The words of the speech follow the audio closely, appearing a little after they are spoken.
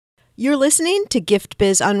You're listening to Gift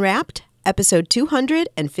Biz Unwrapped, episode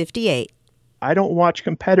 258. I don't watch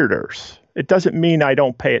competitors. It doesn't mean I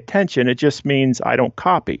don't pay attention. It just means I don't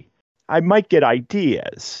copy. I might get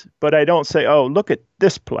ideas, but I don't say, oh, look at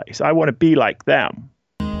this place. I want to be like them.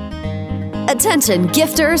 Attention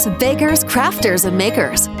gifters, bakers, crafters, and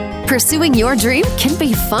makers. Pursuing your dream can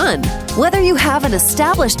be fun. Whether you have an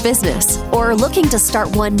established business or are looking to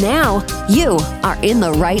start one now, you are in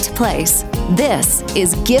the right place. This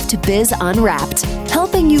is Gift Biz Unwrapped,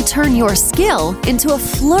 helping you turn your skill into a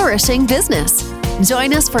flourishing business.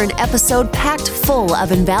 Join us for an episode packed full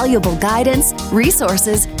of invaluable guidance,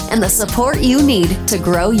 resources, and the support you need to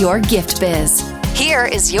grow your gift biz. Here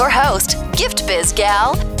is your host, Gift Biz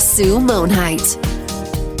gal, Sue Monheit.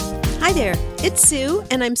 Hi there, it's Sue,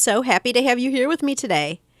 and I'm so happy to have you here with me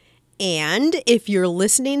today. And if you're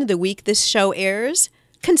listening the week this show airs,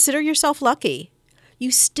 consider yourself lucky.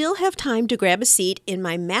 You still have time to grab a seat in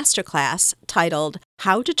my masterclass titled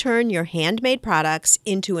How to Turn Your Handmade Products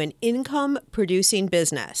into an Income-Producing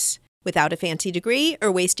Business without a fancy degree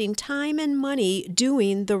or wasting time and money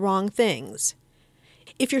doing the wrong things.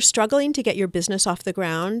 If you're struggling to get your business off the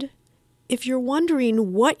ground, if you're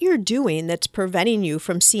wondering what you're doing that's preventing you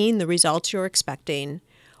from seeing the results you're expecting,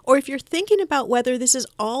 or if you're thinking about whether this is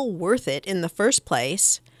all worth it in the first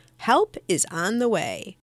place, help is on the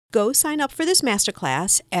way. Go sign up for this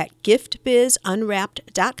masterclass at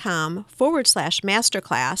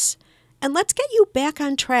giftbizunwrapped.com/masterclass, and let's get you back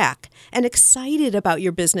on track and excited about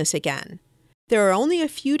your business again. There are only a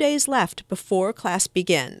few days left before class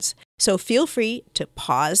begins, so feel free to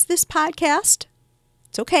pause this podcast.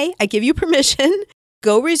 It's okay, I give you permission.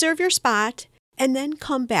 Go reserve your spot, and then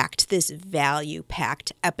come back to this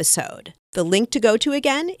value-packed episode. The link to go to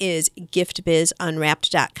again is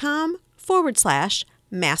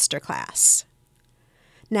giftbizunwrapped.com/masterclass.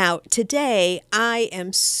 Now, today, I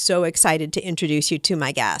am so excited to introduce you to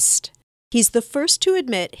my guest. He's the first to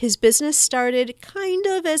admit his business started kind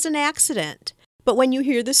of as an accident. But when you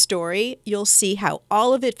hear the story, you'll see how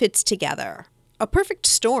all of it fits together. A perfect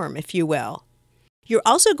storm, if you will. You're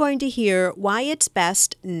also going to hear why it's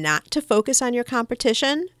best not to focus on your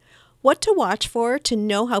competition, what to watch for to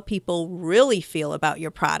know how people really feel about your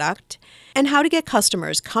product, and how to get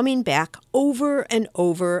customers coming back over and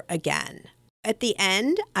over again. At the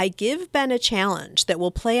end, I give Ben a challenge that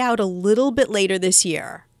will play out a little bit later this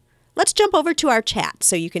year. Let's jump over to our chat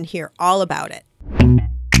so you can hear all about it.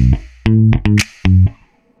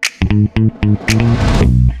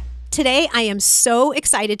 Today, I am so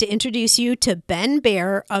excited to introduce you to Ben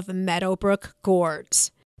Baer of Meadowbrook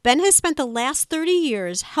Gourds. Ben has spent the last 30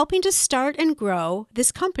 years helping to start and grow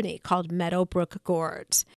this company called Meadowbrook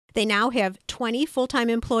Gourds. They now have 20 full-time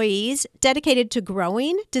employees dedicated to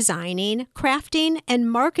growing, designing, crafting, and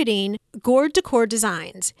marketing gourd decor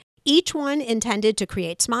designs, each one intended to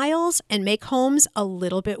create smiles and make homes a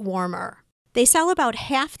little bit warmer. They sell about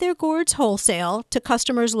half their gourds wholesale to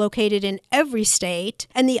customers located in every state,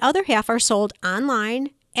 and the other half are sold online,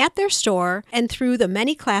 at their store, and through the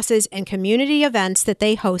many classes and community events that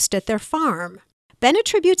they host at their farm. Ben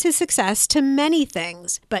attributes his success to many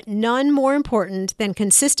things, but none more important than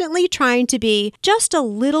consistently trying to be just a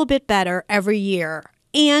little bit better every year,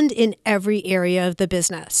 and in every area of the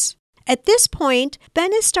business. At this point,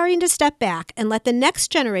 Ben is starting to step back and let the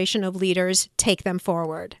next generation of leaders take them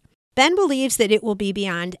forward. Ben believes that it will be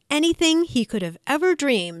beyond anything he could have ever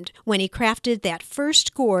dreamed when he crafted that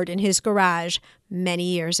first gourd in his garage many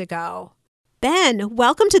years ago. Ben,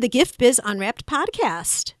 welcome to the Gift Biz Unwrapped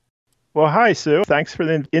podcast. Well, hi, Sue. Thanks for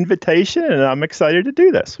the invitation, and I'm excited to do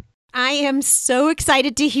this. I am so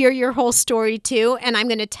excited to hear your whole story, too, and I'm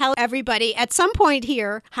going to tell everybody at some point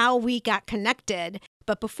here how we got connected.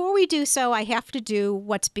 But before we do so, I have to do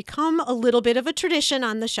what's become a little bit of a tradition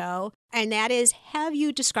on the show, and that is have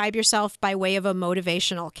you describe yourself by way of a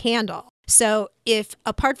motivational candle. So if,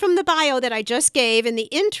 apart from the bio that I just gave in the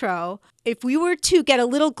intro, if we were to get a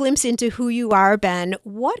little glimpse into who you are, Ben,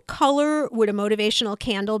 what color would a motivational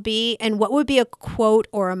candle be, and what would be a quote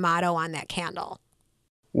or a motto on that candle?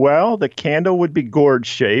 Well, the candle would be gourd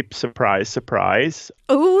shaped. Surprise, surprise.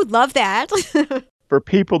 Ooh, love that. For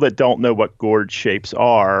people that don't know what gourd shapes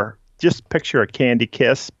are, just picture a candy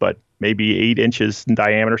kiss, but maybe 8 inches in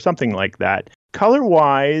diameter, something like that.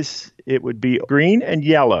 Color-wise, it would be green and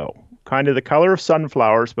yellow, kind of the color of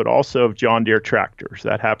sunflowers, but also of John Deere tractors.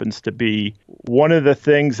 That happens to be one of the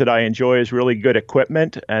things that I enjoy is really good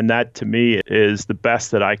equipment, and that to me is the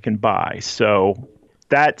best that I can buy. So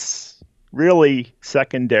that's really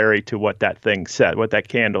secondary to what that thing said, what that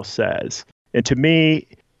candle says. And to me,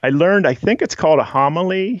 I learned, I think it's called a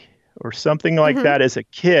homily or something like that as a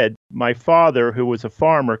kid. My father, who was a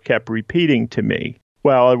farmer, kept repeating to me.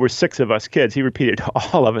 Well, there were 6 of us kids. He repeated to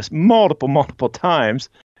all of us multiple times.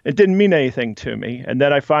 It didn't mean anything to me. And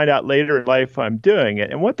then I find out later in life I'm doing it.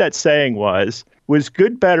 And what that saying was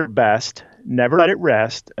good, better, best. Never let it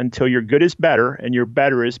rest until your good is better and your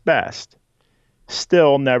better is best.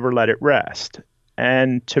 Still never let it rest.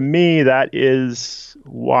 And to me, that is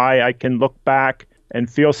why I can look back and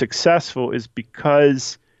feel successful, is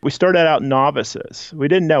because we started out novices. We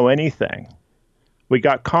didn't know anything. We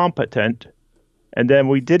got competent, and then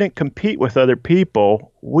we didn't compete with other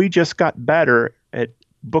people. We just got better at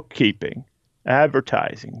bookkeeping,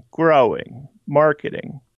 advertising, growing,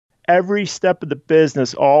 marketing. Every step of the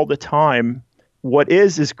business all the time, what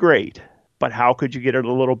is great, but how could you get it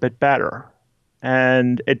a little bit better?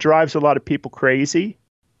 And it drives a lot of people crazy.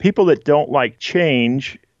 People that don't like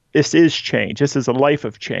change, this is change. This is a life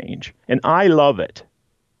of change. And I love it.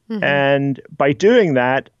 And by doing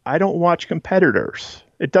that, I don't watch competitors.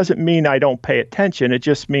 It doesn't mean I don't pay attention. It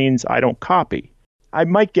just means I don't copy. I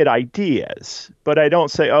might get ideas, but I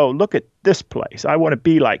don't say, oh, look at this place. I want to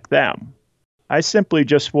be like them. I simply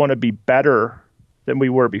just want to be better than we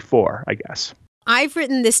were before, I guess. I've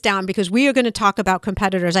written this down because we are going to talk about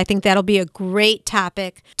competitors. I think that'll be a great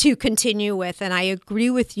topic to continue with. And I agree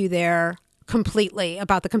with you there completely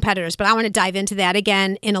about the competitors. But I want to dive into that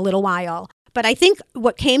again in a little while. But I think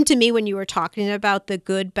what came to me when you were talking about the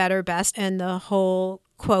good, better, best and the whole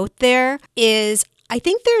quote there is I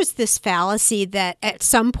think there's this fallacy that at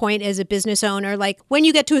some point as a business owner, like when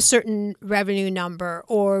you get to a certain revenue number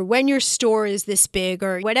or when your store is this big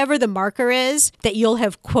or whatever the marker is, that you'll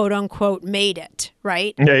have quote unquote made it,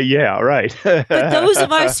 right? Yeah, right. But those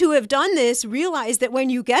of us who have done this realize that when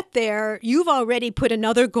you get there, you've already put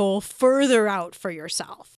another goal further out for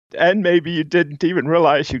yourself. And maybe you didn't even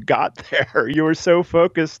realize you got there. You were so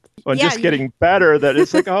focused on just getting better that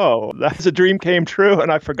it's like, oh, that's a dream came true.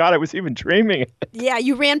 And I forgot I was even dreaming it. Yeah,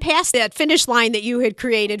 you ran past that finish line that you had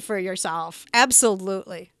created for yourself.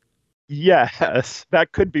 Absolutely. Yes,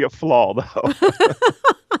 that could be a flaw, though.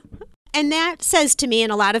 And that says to me,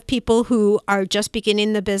 and a lot of people who are just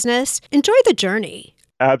beginning the business, enjoy the journey.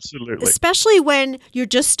 Absolutely. Especially when you're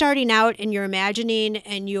just starting out and you're imagining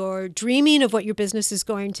and you're dreaming of what your business is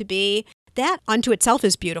going to be. That unto itself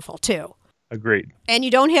is beautiful too. Agreed. And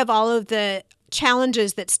you don't have all of the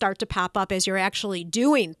challenges that start to pop up as you're actually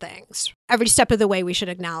doing things. Every step of the way we should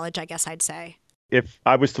acknowledge, I guess I'd say. If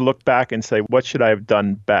I was to look back and say, what should I have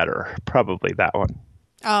done better? Probably that one.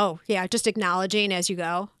 Oh, yeah. Just acknowledging as you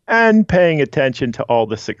go. And paying attention to all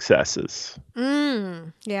the successes.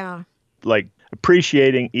 Yeah. Like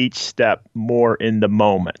appreciating each step more in the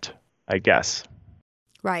moment, I guess.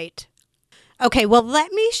 Right. Okay, well,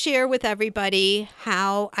 let me share with everybody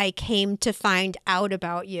how I came to find out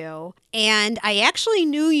about you. And I actually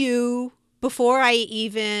knew you before I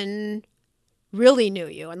even really knew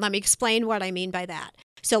you. And let me explain what I mean by that.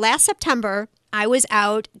 So last September, I was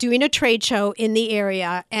out doing a trade show in the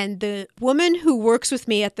area, and the woman who works with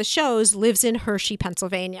me at the shows lives in Hershey,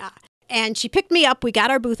 Pennsylvania. And she picked me up. We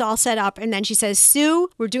got our booth all set up. And then she says, Sue,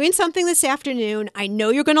 we're doing something this afternoon. I know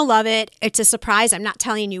you're going to love it. It's a surprise. I'm not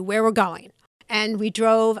telling you where we're going. And we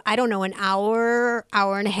drove, I don't know, an hour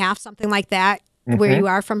and a half, something like that, where you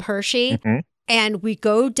are from Hershey. And we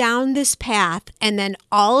go down this path. And then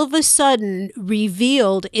all of a sudden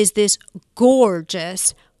revealed is this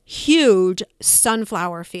gorgeous, huge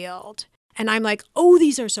sunflower field. And I'm like, oh,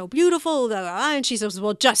 these are so beautiful. And she says,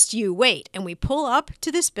 well, just you wait. And we pull up to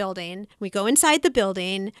this building. We go inside the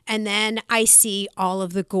building. And then I see all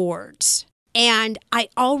of the gourds. And I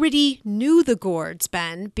already knew the gourds,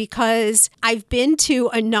 Ben, because I've been to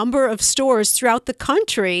a number of stores throughout the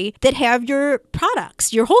country that have your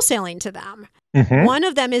products. You're wholesaling to them. One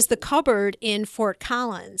of them is the Cupboard in Fort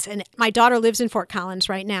Collins. And my daughter lives in Fort Collins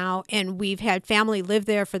right now. And we've had family live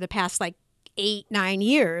there for the past 8-9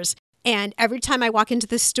 years. And every time I walk into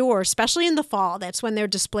the store, especially in the fall, that's when they're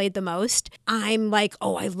displayed the most, I'm like,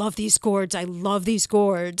 oh, I love these gourds. I love these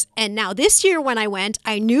gourds. And now this year when I went,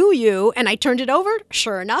 I knew you and I turned it over.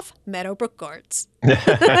 Sure enough, Meadowbrook gourds.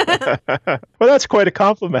 Well, that's quite a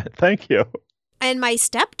compliment. Thank you. And my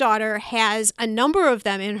stepdaughter has a number of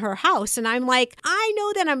them in her house. And I'm like, I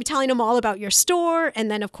know that. I'm telling them all about your store. And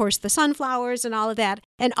then, of course, the sunflowers and all of that.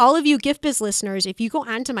 And all of you Gift Biz listeners, if you go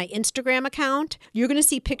onto my Instagram account, you're going to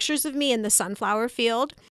see pictures of me in the sunflower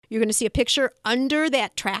field. You're going to see a picture under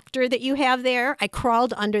that tractor that you have there. I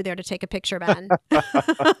crawled under there to take a picture, Ben.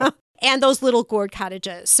 And those little gourd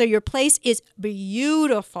cottages. So your place is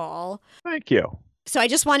beautiful. Thank you. So I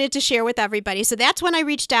just wanted to share with everybody. So that's when I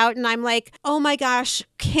reached out and I'm like, oh my gosh,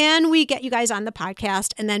 can we get you guys on the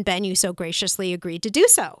podcast? And then Ben, you so graciously agreed to do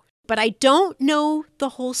so. But I don't know the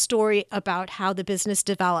whole story about how the business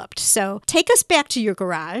developed. So take us back to your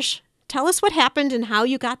garage. Tell us what happened and how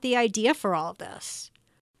you got the idea for all of this.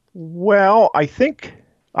 Well, I think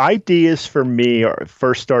ideas for me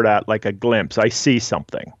first start out like a glimpse. I see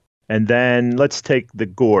something. And then let's take the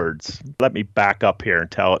gourds. Let me back up here and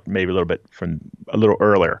tell it maybe a little bit from a little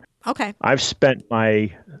earlier. Okay. I've spent my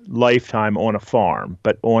lifetime on a farm,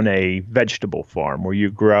 but on a vegetable farm where you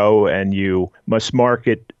grow and you must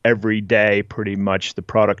market every day pretty much the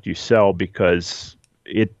product you sell because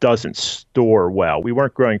it doesn't store well. We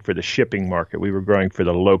weren't growing for the shipping market. We were growing for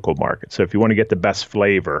the local market. So if you want to get the best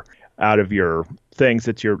flavor out of your things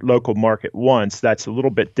that your local market wants, that's a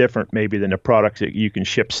little bit different maybe than the products that you can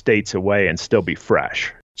ship states away and still be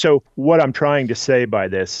fresh. So what I'm trying to say by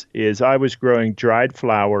this is I was growing dried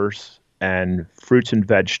flowers and fruits and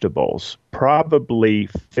vegetables, probably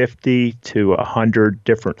 50 to 100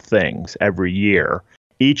 different things every year,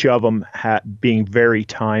 each of them being very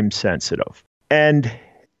time sensitive. And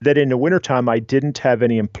that in the wintertime, I didn't have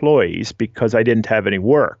any employees because I didn't have any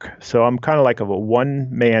work. So I'm kind of like a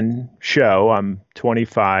one-man show. I'm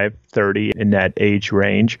 25, 30 in that age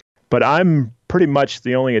range. But I'm pretty much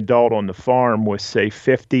the only adult on the farm with, say,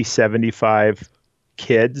 50, 75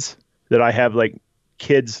 kids that I have like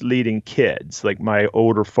kids leading kids, like my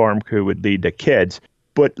older farm crew would lead the kids.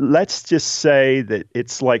 But let's just say that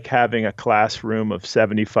it's like having a classroom of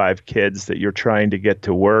 75 kids that you're trying to get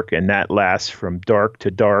to work, and that lasts from dark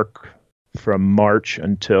to dark from March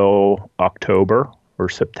until October or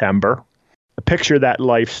September. Picture that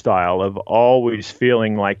lifestyle of always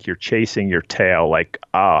feeling like you're chasing your tail, like,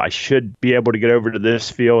 I should be able to get over to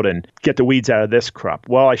this field and get the weeds out of this crop.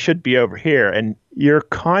 Well, I should be over here. And you're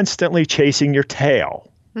constantly chasing your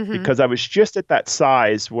tail because I was just at that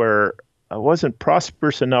size where I wasn't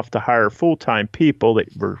prosperous enough to hire full-time people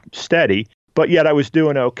that were steady, but yet I was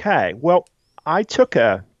doing okay. Well, I took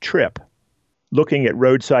a trip looking at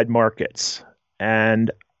roadside markets,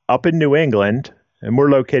 and up in New England, and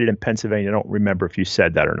we're located in Pennsylvania. I don't remember if you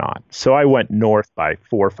said that or not. So I went north by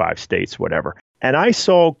 4 or 5 states, whatever. And I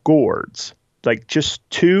saw gourds, like just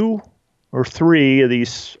 2 or 3 of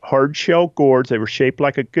these hard shell gourds. They were shaped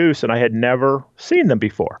like a goose, and I had never seen them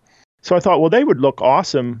before. So I thought, well, they would look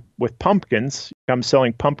awesome with pumpkins. I'm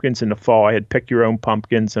selling pumpkins in the fall. I had pick your own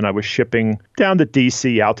pumpkins, and I was shipping down to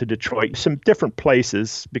DC, out to Detroit, some different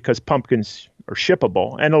places because pumpkins are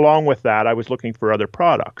shippable. And along with that, I was looking for other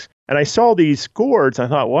products. And I saw these gourds. I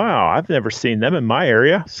thought, wow, I've never seen them in my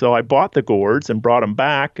area. So I bought the gourds and brought them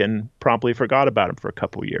back and promptly forgot about them for a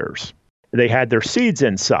couple of years. They had their seeds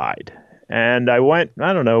inside. And I went,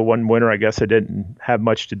 I don't know, one winter, I guess I didn't have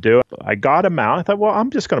much to do. I got them out. I thought, well, I'm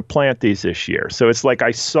just going to plant these this year. So it's like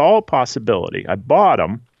I saw a possibility. I bought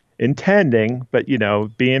them intending, but,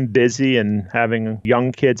 being busy and having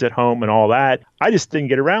young kids at home and all that, I just didn't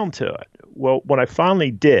get around to it. Well, when I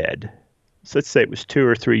finally did, so let's say it was 2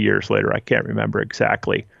 or 3 years later, I can't remember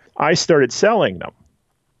exactly, I started selling them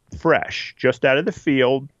fresh, just out of the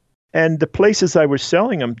field. And the places I was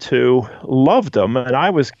selling them to loved them, and I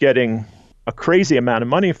was getting a crazy amount of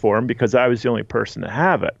money for them because I was the only person to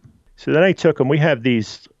have it. So then I took them. We have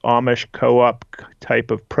these Amish co-op type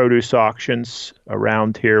of produce auctions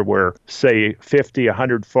around here where, say, 50,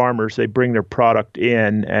 100 farmers, they bring their product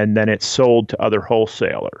in and then it's sold to other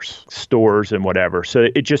wholesalers, stores and whatever. So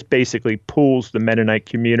it just basically pools the Mennonite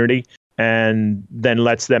community and then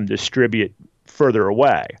lets them distribute further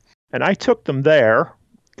away. And I took them there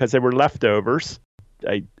because they were leftovers.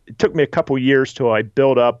 It took me a couple years till I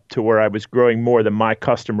built up to where I was growing more than my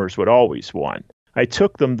customers would always want. I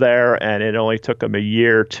took them there, and it only took them a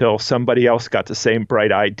year till somebody else got the same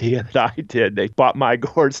bright idea that I did. They bought my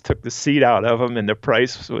gourds, took the seed out of them, and the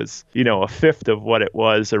price was, a fifth of what it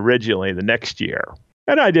was originally the next year.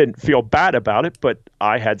 And I didn't feel bad about it, but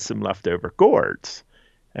I had some leftover gourds.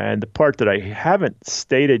 And the part that I haven't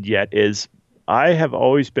stated yet is I have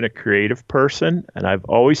always been a creative person, and I've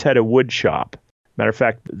always had a wood shop. Matter of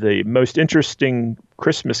fact, the most interesting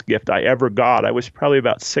Christmas gift I ever got, I was probably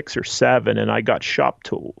about 6 or 7, and I got shop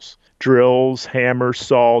tools, drills, hammers,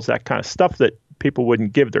 saws, that kind of stuff that people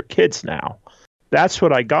wouldn't give their kids now. That's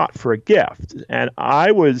what I got for a gift. And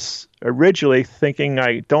I was originally thinking,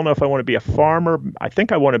 I don't know if I want to be a farmer. I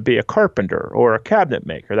think I want to be a carpenter or a cabinet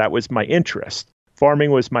maker. That was my interest.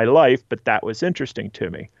 Farming was my life, but that was interesting to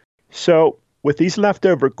me. So with these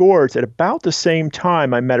leftover gourds, at about the same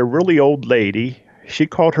time, I met a really old lady. She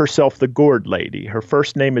called herself the Gourd Lady. Her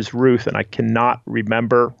first name is Ruth, and I cannot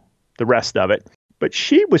remember the rest of it. But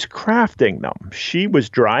she was crafting them. She was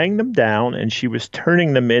drying them down and she was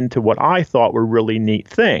turning them into what I thought were really neat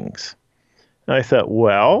things. And I thought,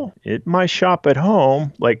 well, at my shop at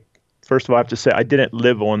home, like, first of all, I have to say, I didn't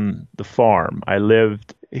live on the farm. I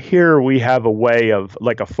lived here. We have a way of,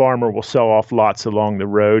 like, a farmer will sell off lots along the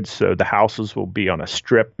road. So the houses will be on a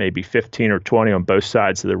strip, maybe 15 or 20 on both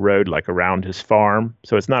sides of the road, like around his farm.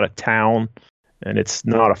 So it's not a town and it's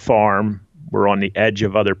not a farm. We're on the edge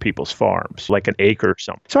of other people's farms, like an acre or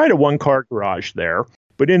something. So I had a one-car garage there,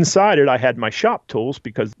 but inside it, I had my shop tools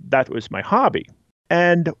because that was my hobby.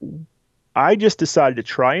 And I just decided to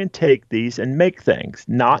try and take these and make things,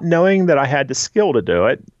 not knowing that I had the skill to do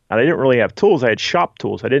it. And I didn't really have tools. I had shop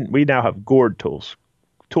tools. We now have gourd tools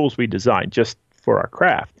we designed just for our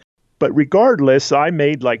craft. But regardless, I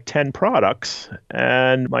made like 10 products,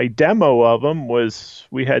 and my demo of them was,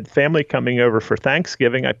 we had family coming over for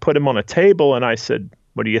Thanksgiving. I put them on a table and I said,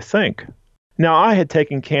 what do you think? Now, I had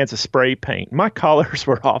taken cans of spray paint. My colors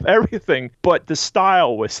were off, everything, but the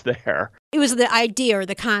style was there. It was the idea or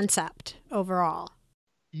the concept overall.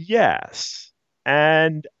 Yes.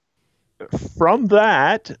 And from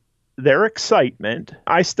that, their excitement,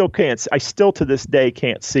 I still to this day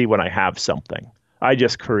can't see when I have something. I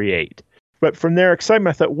just create. But from their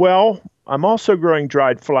excitement, I thought, well, I'm also growing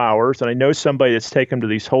dried flowers, and I know somebody that's taken them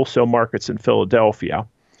to these wholesale markets in Philadelphia.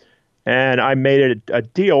 And I made a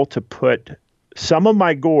deal to put some of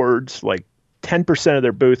my gourds, like 10% of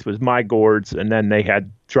their booth was my gourds, and then they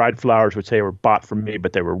had dried flowers, which they were bought from me,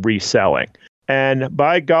 but they were reselling. And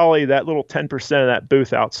by golly, that little 10% of that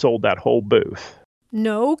booth outsold that whole booth.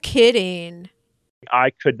 No kidding.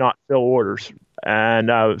 I could not fill orders.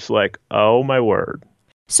 And I was like, oh, my word.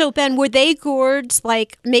 So, Ben, were they gourds?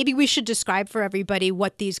 Like, maybe we should describe for everybody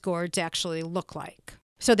what these gourds actually look like.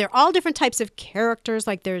 So they're all different types of characters.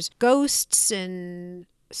 Like there's ghosts and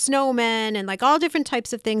snowmen and like all different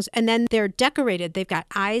types of things. And then they're decorated. They've got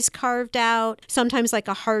eyes carved out, sometimes like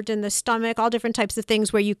a heart in the stomach, all different types of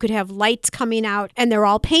things where you could have lights coming out. And they're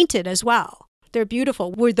all painted as well. They're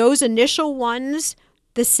beautiful. Were those initial ones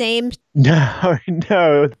the same? No.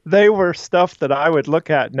 They were stuff that I would look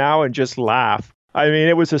at now and just laugh. I mean,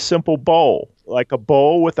 it was a simple bowl, like a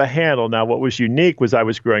bowl with a handle. Now, what was unique was I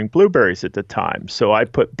was growing blueberries at the time. So I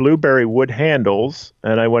put blueberry wood handles,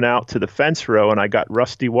 and I went out to the fence row and I got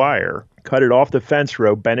rusty wire, cut it off the fence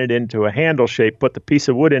row, bent it into a handle shape, put the piece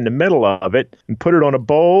of wood in the middle of it, and put it on a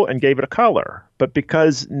bowl and gave it a color. But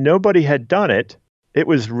because nobody had done it, it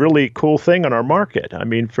was really a cool thing on our market. I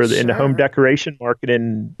mean, in the home decoration market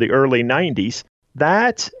in the early 90s,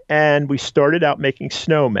 that, and we started out making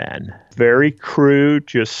snowmen. Very crude,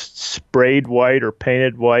 just sprayed white or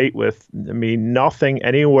painted white with, nothing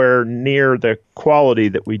anywhere near the quality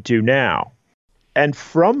that we do now. And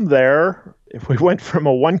from there, we went from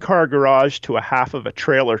a one-car garage to a half of a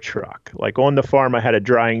trailer truck. Like on the farm, I had a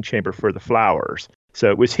drying chamber for the flowers. So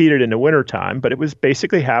it was heated in the wintertime, but it was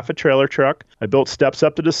basically half a trailer truck. I built steps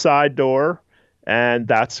up to the side door, and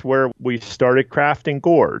that's where we started crafting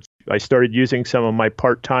gourds. I started using some of my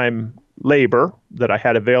part-time labor that I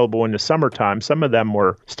had available in the summertime. Some of them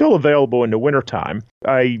were still available in the wintertime.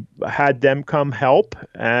 I had them come help,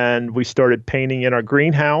 and we started painting in our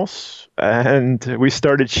greenhouse, and we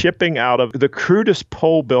started shipping out of the crudest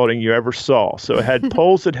pole building you ever saw. So it had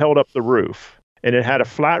poles that held up the roof, and it had a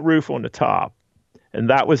flat roof on the top, and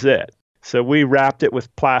that was it. So we wrapped it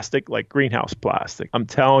with plastic, like greenhouse plastic. I'm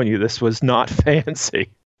telling you, this was not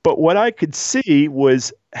fancy. But what I could see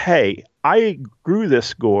was, hey, I grew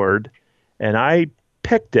this gourd and I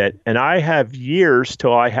picked it, and I have years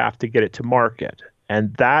till I have to get it to market.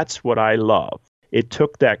 And that's what I love. It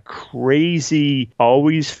took that crazy,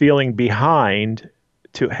 always feeling behind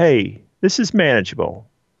to, hey, this is manageable.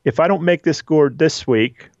 If I don't make this gourd this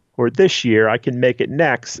week or this year, I can make it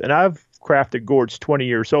next. And I've crafted gourds 20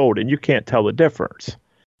 years old, and you can't tell the difference.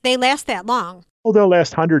 They last that long. Oh, they'll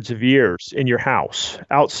last hundreds of years in your house.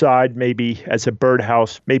 Outside, maybe as a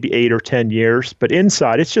birdhouse, maybe 8 or 10 years. But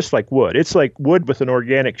inside, it's just like wood. It's like wood with an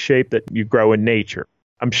organic shape that you grow in nature.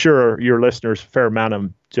 I'm sure your listeners, a fair amount of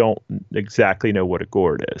them, don't exactly know what a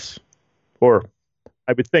gourd is. Or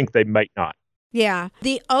I would think they might not. Yeah.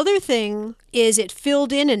 The other thing is it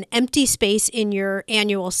filled in an empty space in your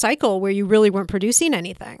annual cycle where you really weren't producing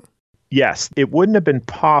anything. Yes, it wouldn't have been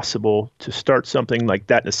possible to start something like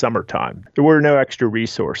that in the summertime. There were no extra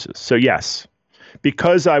resources. So yes,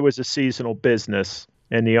 because I was a seasonal business,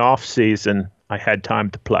 in the off season, I had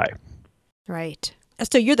time to play. Right.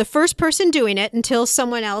 So you're the first person doing it until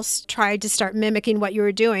someone else tried to start mimicking what you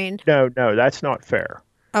were doing. No, that's not fair.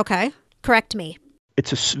 Okay. Correct me.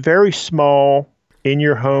 It's a very small in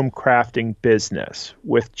your home crafting business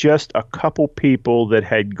with just a couple people that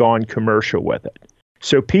had gone commercial with it.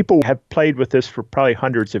 So people have played with this for probably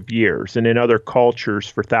hundreds of years and in other cultures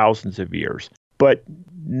for thousands of years. But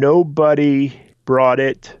nobody brought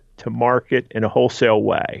it to market in a wholesale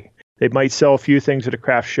way. They might sell a few things at a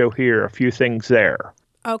craft show here, a few things there.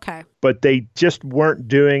 Okay. But they just weren't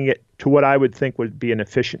doing it to what I would think would be an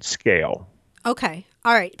efficient scale. Okay.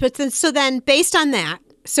 All right. But then based on that,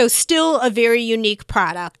 so still a very unique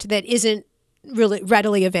product that isn't really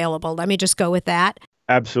readily available. Let me just go with that.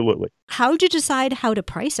 Absolutely. How did you decide how to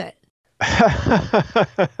price it?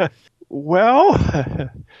 Well,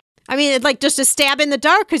 I mean, it's like just a stab in the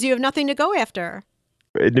dark because you have nothing to go after.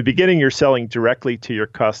 In the beginning, you're selling directly to your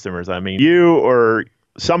customers. I mean, you or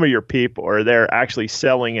some of your people are there actually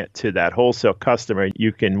selling it to that wholesale customer.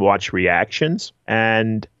 You can watch reactions.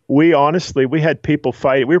 And we had people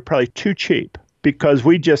fight. We were probably too cheap because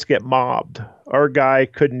we just get mobbed. Our guy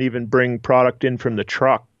couldn't even bring product in from the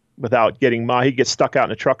truck without getting mobbed. He gets stuck out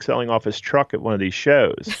in a truck selling off his truck at one of these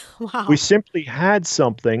shows. Wow. We simply had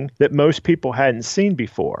something that most people hadn't seen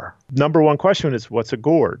before. Number one question is, what's a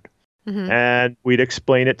gourd? Mm-hmm. And we'd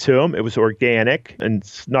explain it to them. It was organic, and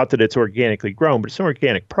it's not that it's organically grown, but it's an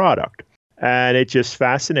organic product. And it just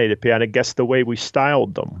fascinated me. And I guess the way we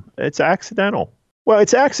styled them, it's accidental. Well,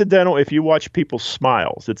 it's accidental if you watch people's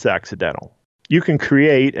smiles. It's accidental. You can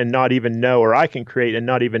create and not even know, or I can create and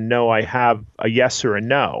not even know I have a yes or a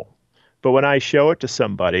no. But when I show it to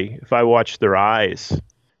somebody, if I watch their eyes,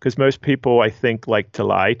 because most people, I think, like to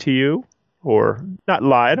lie to you, or not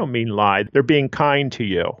lie, I don't mean lie. They're being kind to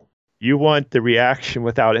you. You want the reaction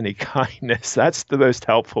without any kindness. That's the most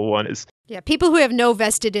helpful one. Yeah, people who have no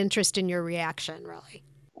vested interest in your reaction, really.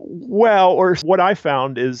 Well, or what I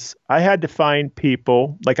found is I had to find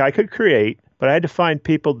people, like I could create, but I had to find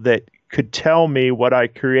people that could tell me what I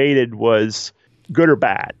created was good or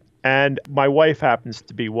bad. And my wife happens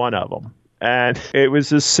to be one of them. And it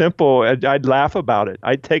was as simple, I'd laugh about it.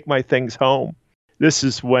 I'd take my things home. This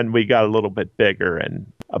is when we got a little bit bigger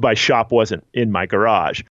and my shop wasn't in my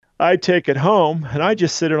garage. I'd take it home and I'd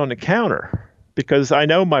just sit it on the counter because I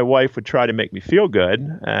know my wife would try to make me feel good,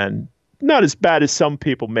 and not as bad as some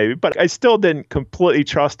people maybe, but I still didn't completely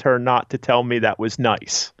trust her not to tell me that was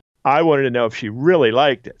nice. I wanted to know if she really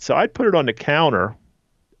liked it. So I'd put it on the counter,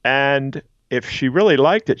 and if she really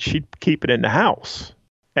liked it, she'd keep it in the house.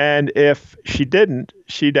 And if she didn't,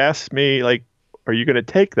 she'd ask me, like, are you going to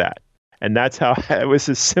take that? And that's how it was,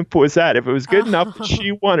 as simple as that. If it was good enough that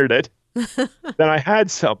she wanted it, then I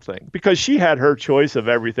had something, because she had her choice of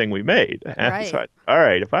everything we made. And right. So all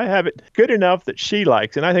right, if I have it good enough that she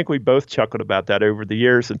likes, and I think we both chuckled about that over the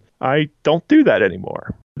years, and I don't do that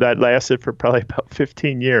anymore. That lasted for probably about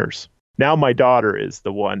 15 years. Now my daughter is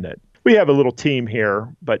the one that, we have a little team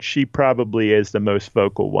here, but she probably is the most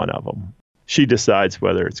vocal one of them. She decides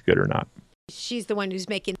whether it's good or not. She's the one who's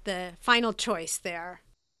making the final choice there.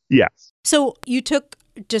 Yes. So you took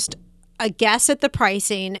just a guess at the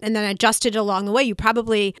pricing and then adjusted along the way. You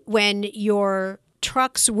probably, when your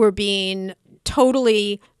trucks were being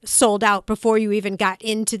totally sold out before you even got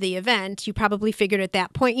into the event, you probably figured at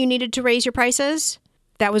that point you needed to raise your prices.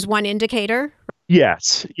 That was one indicator.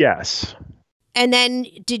 Yes. And then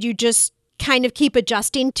did you just kind of keep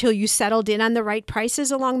adjusting till you settled in on the right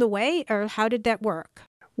prices along the way, or how did that work?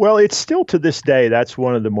 Well, it's still to this day, that's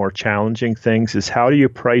one of the more challenging things, is how do you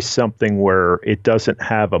price something where it doesn't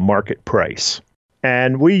have a market price?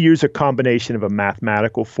 And we use a combination of a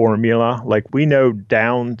mathematical formula. Like, we know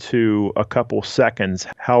down to a couple seconds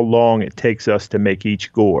how long it takes us to make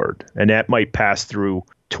each gourd. And that might pass through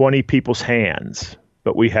 20 people's hands,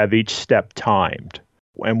 but we have each step timed.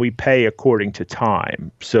 And we pay according to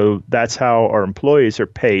time. So that's how our employees are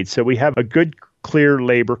paid. So we have a good, clear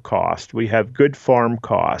labor cost. We have good farm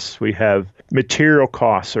costs. We have material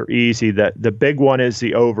costs are easy. The big one is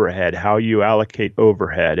the overhead, how you allocate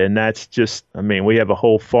overhead. And that's just, I mean, we have a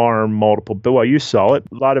whole farm, well, you saw it,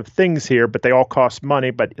 a lot of things here, but they all cost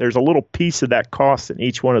money. But there's a little piece of that cost in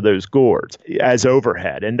each one of those gourds as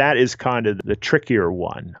overhead. And that is kind of the trickier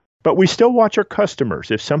one. But we still watch our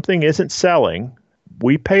customers. If something isn't selling,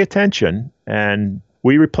 we pay attention, and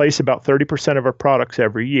we replace about 30% of our products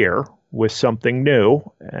every year with something new.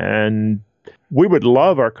 And we would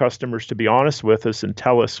love our customers to be honest with us and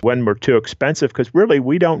tell us when we're too expensive, because really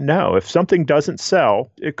we don't know. If something doesn't sell,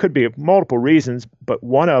 it could be multiple reasons, but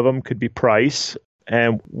one of them could be price.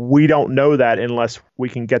 And we don't know that unless we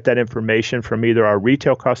can get that information from either our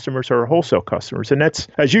retail customers or our wholesale customers. And that's,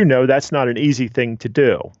 as you know, that's not an easy thing to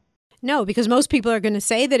do. No, because most people are going to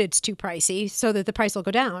say that it's too pricey so that the price will go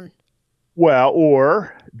down. Well,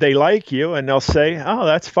 or they like you and they'll say, oh,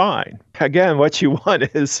 that's fine. Again, what you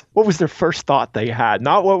want is what was their first thought they had,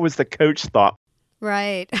 not what was the coach thought.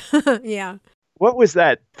 Right. Yeah. What was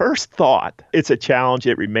that first thought? It's a challenge.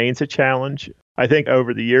 It remains a challenge. I think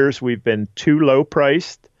over the years, we've been too low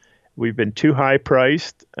priced. We've been too high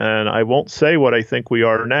priced. And I won't say what I think we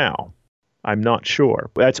are now. I'm not sure.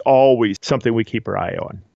 That's always something we keep our eye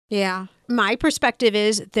on. Yeah. My perspective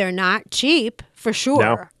is they're not cheap for sure.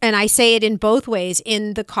 No. And I say it in both ways,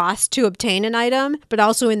 in the cost to obtain an item, but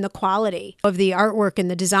also in the quality of the artwork and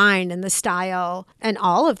the design and the style and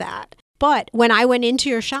all of that. But when I went into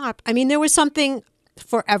your shop, I mean, there was something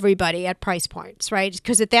for everybody at price points, right?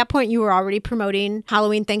 Because at that point you were already promoting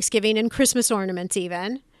Halloween, Thanksgiving, and Christmas ornaments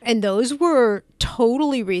even. And those were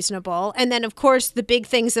totally reasonable. And then, of course, the big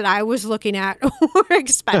things that I was looking at were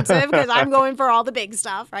expensive because I'm going for all the big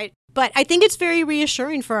stuff, right? But I think it's very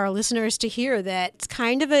reassuring for our listeners to hear that it's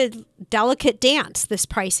kind of a delicate dance, this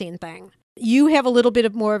pricing thing. You have a little bit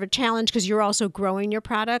of more of a challenge because you're also growing your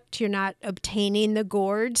product. You're not obtaining the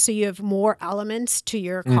gourd, so you have more elements to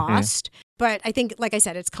your cost. But I think, like I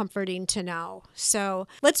said, it's comforting to know. So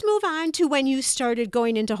let's move on to when you started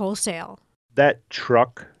going into wholesale. That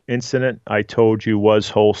truck incident I told you was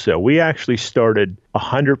wholesale. We actually started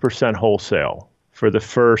 100% wholesale for the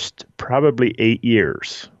first probably 8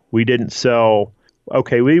 years. We didn't sell.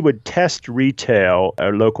 Okay, we would test retail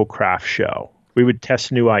at a local craft show. We would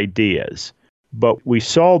test new ideas. But we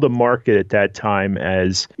saw the market at that time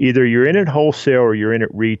as either you're in it wholesale or you're in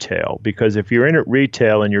it retail. Because if you're in it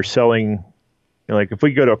retail and you're selling, like if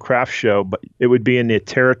we go to a craft show, but it would be in the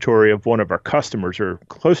territory of one of our customers or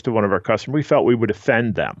close to one of our customers, we felt we would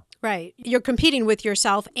offend them. Right. You're competing with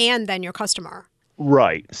yourself and then your customer.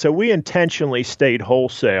 Right. So we intentionally stayed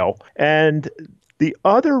wholesale. And the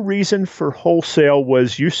other reason for wholesale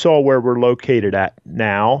was you saw where we're located at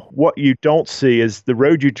now. What you don't see is the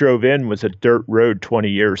road you drove in was a dirt road 20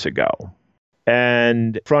 years ago.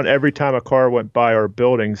 And every time a car went by our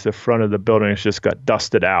buildings, the front of the buildings just got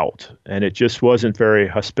dusted out. And it just wasn't very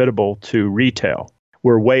hospitable to retail.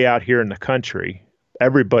 We're way out here in the country.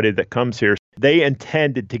 Everybody that comes here, they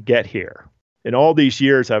intended to get here. In all these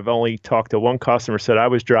years, I've only talked to one customer, said I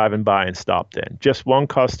was driving by and stopped in. Just one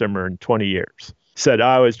customer in 20 years. Said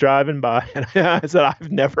I was driving by, and I said,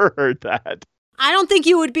 I've never heard that. I don't think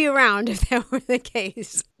you would be around if that were the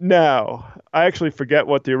case. No, I actually forget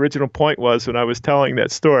what the original point was when I was telling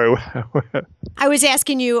that story. I was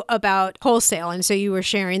asking you about wholesale, and so you were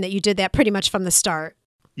sharing that you did that pretty much from the start.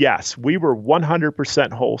 Yes, we were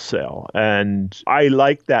 100% wholesale, and I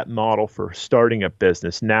like that model for starting a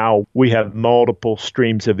business. Now we have multiple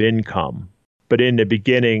streams of income. But in the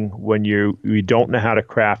beginning, when you don't know how to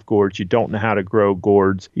craft gourds, you don't know how to grow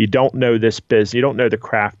gourds, you don't know this business, you don't know the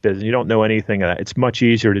craft business, you don't know anything of that, it's much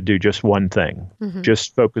easier to do just one thing.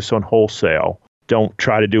 Just focus on wholesale. Don't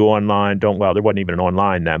try to do online. There wasn't even an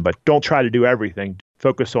online then, but don't try to do everything.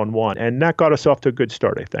 Focus on one. And that got us off to a good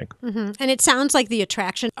start, I think. And it sounds like the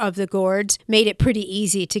attraction of the gourds made it pretty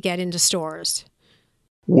easy to get into stores.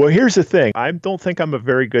 Well, here's the thing. I don't think I'm a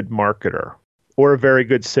very good marketer or a very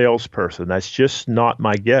good salesperson. That's just not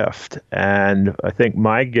my gift. And I think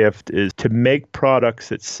my gift is to make products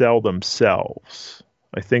that sell themselves.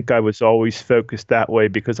 I think I was always focused that way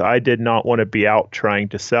because I did not want to be out trying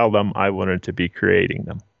to sell them. I wanted to be creating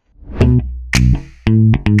them.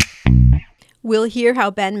 We'll hear how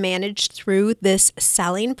Ben managed through this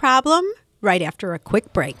selling problem right after a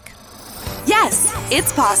quick break. Yes,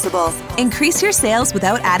 it's possible. Increase your sales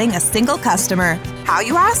without adding a single customer. How,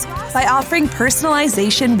 you ask? By offering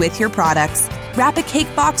personalization with your products. Wrap a cake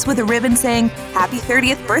box with a ribbon saying, "Happy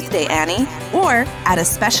 30th birthday, Annie." Or add a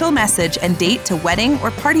special message and date to wedding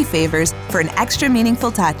or party favors for an extra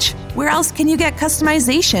meaningful touch. Where else can you get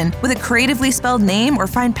customization with a creatively spelled name or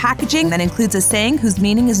fine packaging that includes a saying whose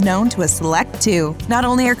meaning is known to a select few? Not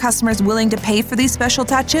only are customers willing to pay for these special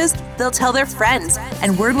touches, they'll tell their friends,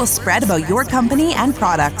 and word will spread about your company and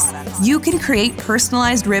products. You can create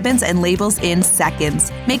personalized ribbons and labels in seconds.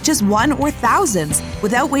 Make just one or thousands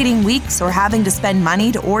without waiting weeks or having to spend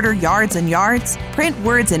money to order yards and yards. Print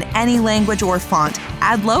words in any language or font.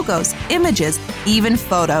 Add logos, images, even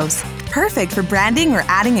photos. Perfect for branding or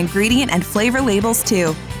adding ingredient and flavor labels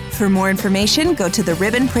too. For more information, go to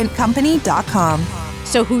theribbonprintcompany.com.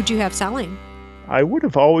 So who'd you have selling? I would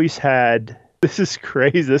have always had, this is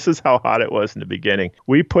crazy, this is how hot it was in the beginning.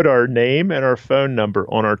 We put our name and our phone number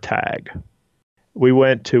on our tag. We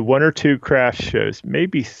went to one or two craft shows,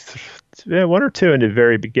 maybe one or two in the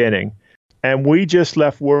very beginning. And we just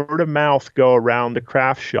left word of mouth go around the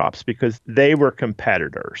craft shops because they were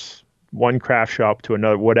competitors. One craft shop to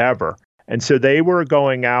another, whatever. And so they were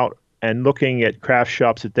going out and looking at craft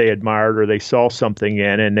shops that they admired or they saw something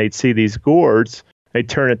in, and they'd see these gourds. They'd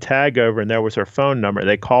turn a tag over, and there was our phone number.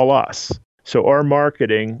 They call us. So our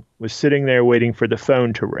marketing was sitting there waiting for the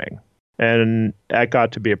phone to ring. And that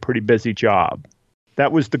got to be a pretty busy job.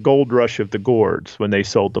 That was the gold rush of the gourds when they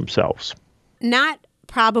sold themselves. Not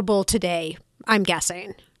probable today, I'm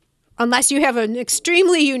guessing, unless you have an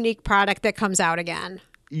extremely unique product that comes out again.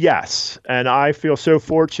 Yes. And I feel so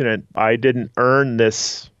fortunate I didn't earn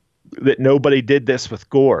this, that nobody did this with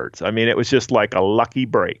gourds. I mean, it was just like a lucky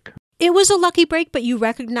break. It was a lucky break, but you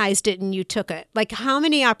recognized it and you took it. Like, how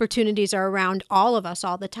many opportunities are around all of us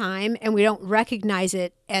all the time and we don't recognize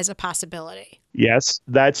it as a possibility? Yes,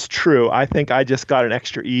 that's true. I think I just got an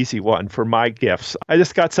extra easy one for my gifts. I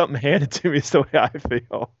just got something handed to me. It's the way I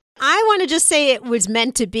feel. I want to just say it was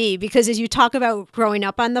meant to be, because as you talk about growing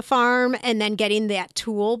up on the farm and then getting that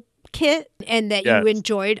tool kit and that Yes. you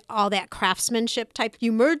enjoyed all that craftsmanship type,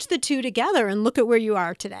 you merged the two together and look at where you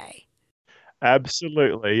are today.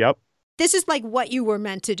 Absolutely. Yep. This is like what you were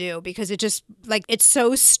meant to do, because it just like it's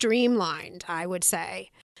so streamlined, I would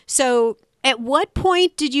say. So at what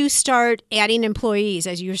point did you start adding employees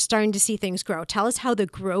as you're starting to see things grow? Tell us how the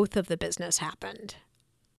growth of the business happened.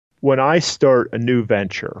 When I start a new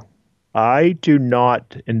venture, I do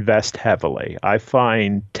not invest heavily. I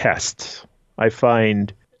find tests. I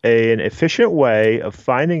find an efficient way of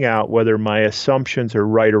finding out whether my assumptions are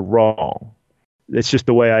right or wrong. It's just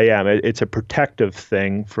the way I am. It's a protective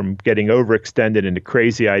thing from getting overextended into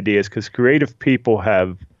crazy ideas, because creative people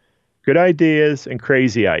have good ideas and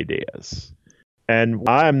crazy ideas. And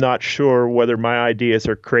I'm not sure whether my ideas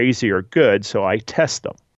are crazy or good, so I test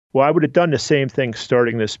them. Well, I would have done the same thing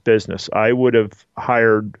starting this business. I would have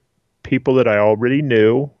hired people that I already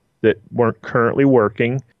knew that weren't currently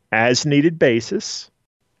working as needed basis.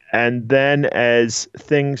 And then as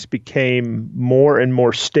things became more and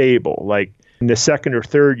more stable, like in the second or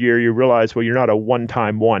third year, you realize, well, you're not a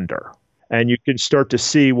one-time wonder. And you can start to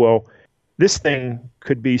see, well, this thing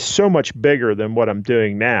could be so much bigger than what I'm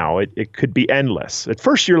doing now. It could be endless. At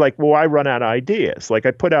first, you're like, well, I run out of ideas. Like,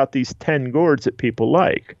 I put out these 10 gourds that people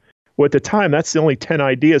like. Well, at the time, that's the only 10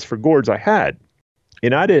 ideas for gourds I had.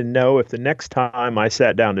 And I didn't know if the next time I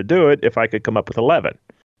sat down to do it, if I could come up with 11.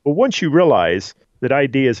 But once you realize that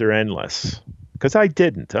ideas are endless, because I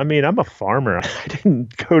didn't. I mean, I'm a farmer. I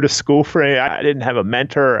didn't go to school for any. I didn't have a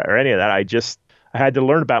mentor or any of that. I had to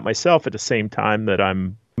learn about myself at the same time that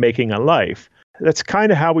I'm making a life. That's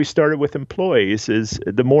kind of how we started with employees. Is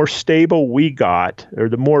the more stable we got, or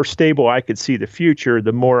the more stable I could see the future,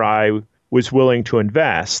 the more I was willing to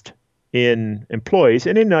invest in employees.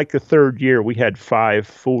 And in like the third year, we had 5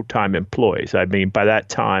 full-time employees. I mean, by that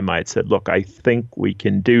time, I had said, look, I think we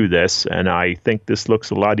can do this, and I think this looks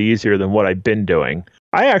a lot easier than what I've been doing.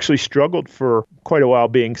 I actually struggled for quite a while,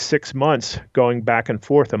 being 6 months, going back and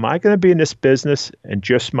forth. Am I going to be in this business and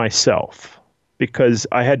just myself? Because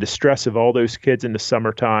I had the stress of all those kids in the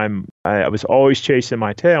summertime. I was always chasing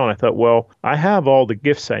my tail, and I thought, well, I have all the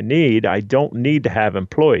gifts I need. I don't need to have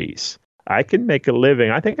employees. I can make a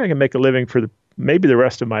living. I think I can make a living for maybe the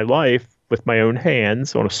rest of my life with my own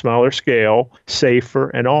hands on a smaller scale, safer,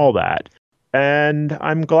 and all that. And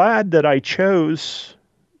I'm glad that I chose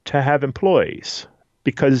to have employees,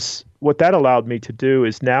 because what that allowed me to do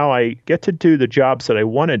is now I get to do the jobs that I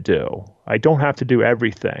want to do. I don't have to do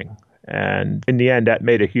everything. And in the end, that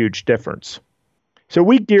made a huge difference. So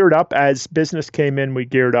we geared up as business came in, we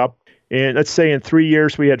geared up. And let's say in 3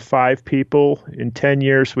 years, we had 5 people. In 10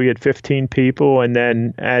 years, we had 15 people. And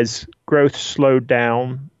then as growth slowed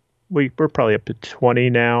down, we're probably up to 20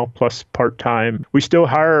 now, plus part-time. We still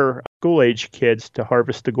hire school-age kids to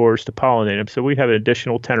harvest the gourds, to pollinate them. So we have an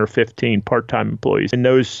additional 10 or 15 part-time employees in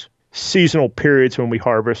those seasonal periods when we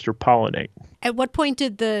harvest or pollinate. At what point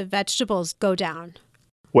did the vegetables go down?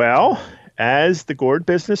 Well, as the gourd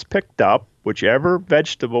business picked up, whichever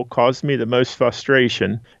vegetable caused me the most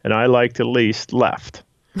frustration and I liked the least left.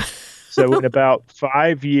 So in about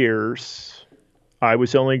 5 years, I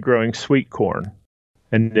was only growing sweet corn.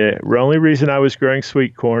 And the only reason I was growing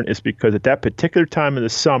sweet corn is because at that particular time of the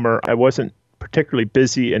summer, I wasn't particularly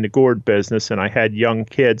busy in the gourd business, and I had young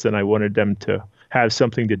kids and I wanted them to have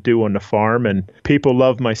something to do on the farm, and people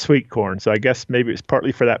loved my sweet corn. So I guess maybe it was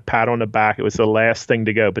partly for that pat on the back. It was the last thing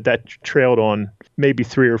to go, but that trailed on maybe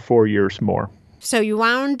 3 or 4 years more. So you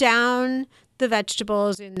wound down the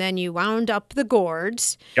vegetables and then you wound up the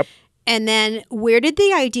gourds. Yep. And then where did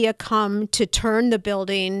the idea come to turn the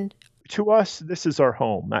building? To us, this is our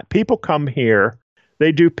home. People come here,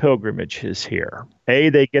 they do pilgrimages here.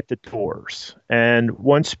 They get the tours. And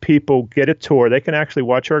once people get a tour, they can actually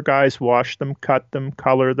watch our guys wash them, cut them,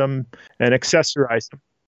 color them, and accessorize them.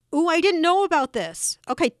 Ooh, I didn't know about this.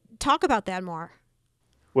 Okay, talk about that more.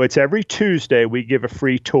 Well, it's every Tuesday we give a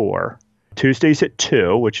free tour. Tuesdays at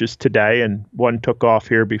 2, which is today, and one took off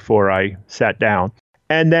here before I sat down.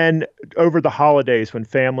 And then over the holidays, when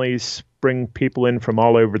families bring people in from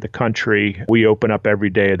all over the country, we open up every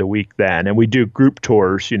day of the week then. And we do group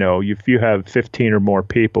tours. You know, if you have 15 or more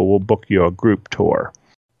people, we'll book you a group tour.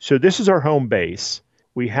 So this is our home base.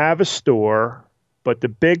 We have a store, but the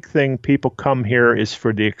big thing people come here is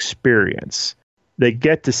for the experience. They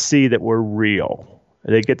get to see that we're real.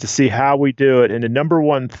 They get to see how we do it. And the number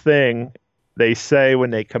one thing they say when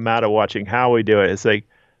they come out of watching how we do it is like,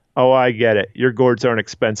 oh, I get it. Your gourds aren't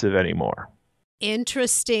expensive anymore.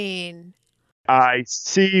 Interesting. I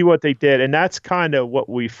see what they did. And that's kind of what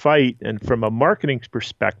we fight. And from a marketing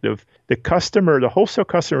perspective, the wholesale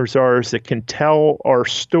customers are ours that can tell our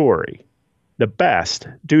story the best,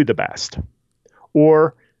 do the best.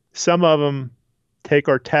 Or some of them take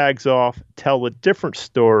our tags off, tell a different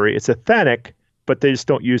story. It's authentic, but they just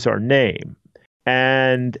don't use our name.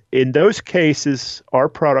 And in those cases, our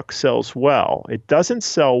product sells well. It doesn't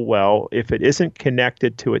sell well if it isn't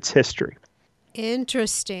connected to its history.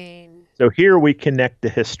 Interesting. So here we connect the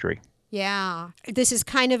history. Yeah. This is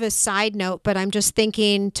kind of a side note, but I'm just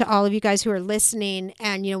thinking to all of you guys who are listening,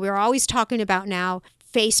 and, you know, we're always talking about now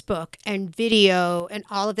Facebook and video and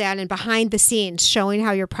all of that and behind the scenes showing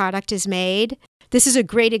how your product is made. This is a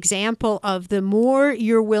great example of the more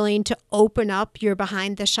you're willing to open up your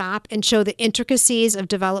behind the shop and show the intricacies of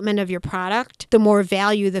development of your product, the more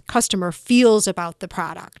value the customer feels about the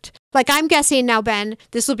product. Like I'm guessing now, Ben,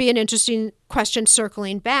 this will be an interesting question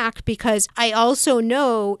circling back because I also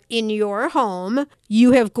know in your home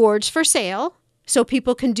you have gourds for sale so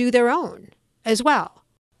people can do their own as well.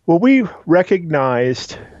 Well, we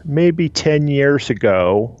recognized maybe 10 years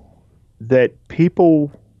ago that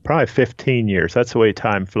people, probably 15 years, that's the way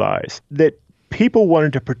time flies, that people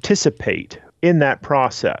wanted to participate in that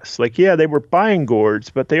process. Like, yeah, they were buying gourds,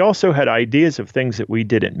 but they also had ideas of things that we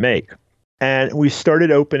didn't make. And we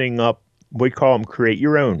started opening up, we call them create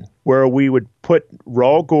your own, where we would put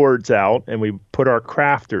raw gourds out and we put our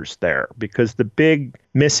crafters there. Because the big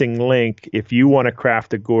missing link, if you want to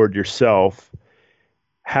craft a gourd yourself,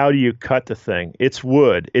 how do you cut the thing? It's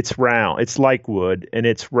wood, it's round, it's like wood, and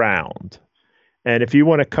it's round. And if you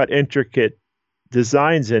want to cut intricate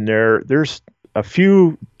designs in there, there's a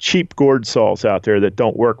few cheap gourd saws out there that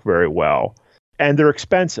don't work very well. And they're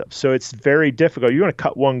expensive. So it's very difficult. You want to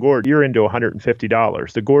cut one gourd, you're into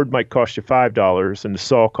 $150. The gourd might cost you $5 and the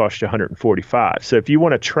saw costs you $145. So if you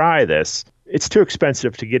want to try this, it's too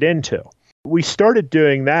expensive to get into. We started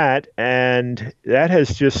doing that, and that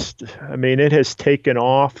has just, it has taken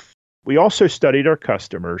off. We also studied our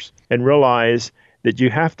customers and realized that you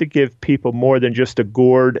have to give people more than just a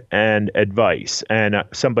gourd and advice and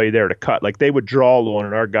somebody there to cut. Like they would draw one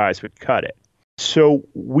and our guys would cut it. So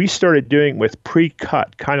we started doing with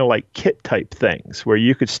pre-cut, kind of like kit type things where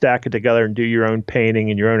you could stack it together and do your own painting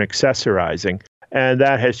and your own accessorizing. And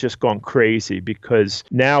that has just gone crazy because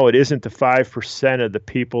now it isn't the 5% of the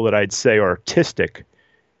people that I'd say are artistic.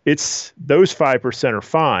 It's those 5% are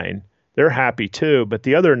fine. They're happy too. But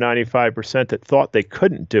the other 95% that thought they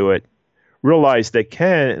couldn't do it realize they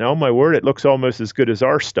can. And oh my word, it looks almost as good as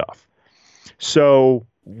our stuff. So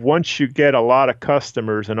once you get a lot of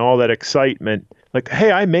customers and all that excitement, like,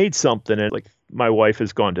 hey, I made something. And like my wife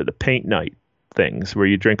has gone to the paint night things where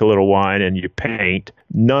you drink a little wine and you paint.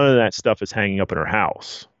 None of that stuff is hanging up in her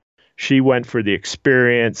house. She went for the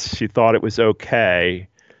experience. She thought it was okay,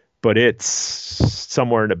 but it's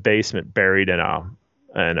somewhere in the basement buried in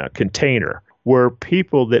a container. Where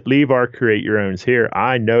people that leave our Create Your Owns here,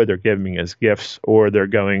 I know they're giving us gifts or they're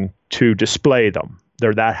going to display them.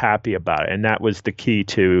 They're that happy about it. And that was the key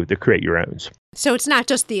to the Create Your Owns. So it's not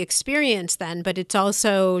just the experience then, but it's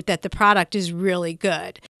also that the product is really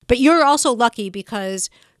good. But you're also lucky because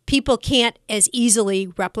people can't as easily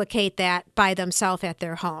replicate that by themselves at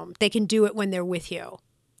their home. They can do it when they're with you.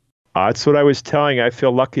 That's what I was telling you. I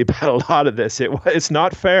feel lucky about a lot of this. It's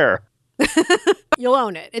not fair. You'll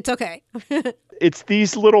own it. It's okay. It's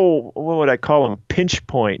these little, what would I call them, pinch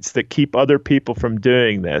points that keep other people from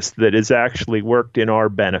doing this that has actually worked in our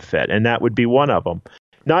benefit. And that would be one of them.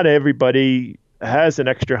 Not everybody has an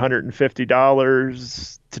extra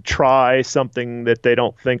 $150 to try something that they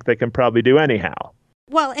don't think they can probably do anyhow.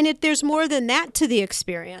 Well, and there's more than that to the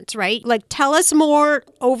experience, right? Like, tell us more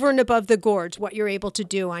over and above the gourds, what you're able to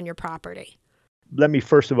do on your property. Let me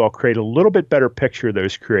first of all create a little bit better picture of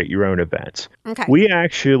those Create Your Own events. Okay. We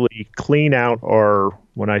actually clean out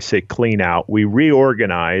when I say clean out, we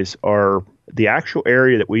reorganize the actual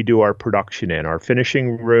area that we do our production in, our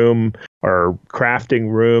finishing room, our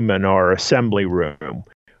crafting room and our assembly room.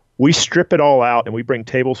 We strip it all out and we bring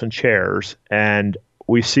tables and chairs, and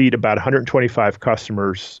we seat about 125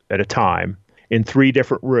 customers at a time in 3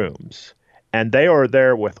 different rooms. And they are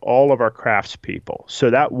there with all of our craftspeople. So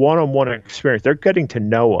that one-on-one experience, they're getting to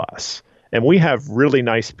know us. And we have really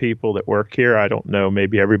nice people that work here. I don't know,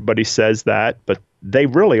 maybe everybody says that, but they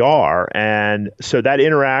really are. And so that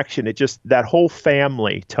interaction, that whole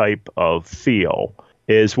family type of feel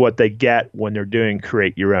is what they get when they're doing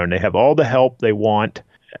Create Your Own. They have all the help they want.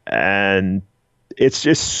 And it's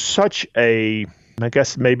just such I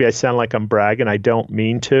guess maybe I sound like I'm bragging. I don't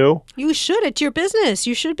mean to. You should. It's your business.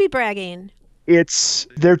 You should be bragging.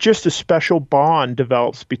 They're just a special bond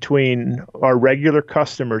develops between our regular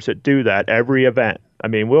customers that do that every event. I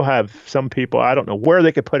mean, we'll have some people, I don't know where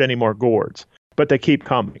they could put any more gourds, but they keep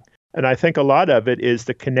coming. And I think a lot of it is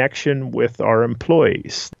the connection with our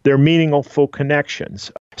employees. They're meaningful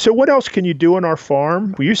connections. So what else can you do on our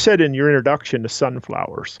farm? Well, you said in your introduction to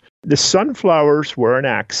sunflowers. The sunflowers were an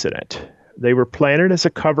accident. They were planted as a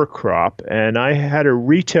cover crop, and I had a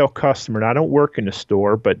retail customer, and I don't work in the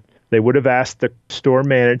store, but they would have asked the store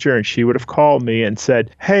manager, and she would have called me and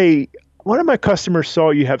said, hey, one of my customers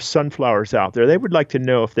saw you have sunflowers out there. They would like to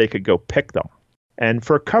know if they could go pick them. And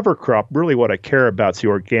for a cover crop, really what I care about is the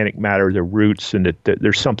organic matter, the roots, and that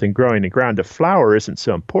there's something growing in the ground. The flower isn't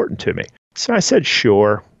so important to me. So I said,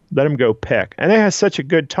 sure, let them go pick. And they had such a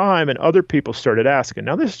good time, and other people started asking.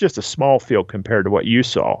 Now, this is just a small field compared to what you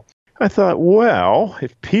saw. I thought, well,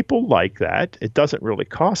 if people like that, it doesn't really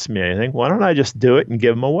cost me anything. Why don't I just do it and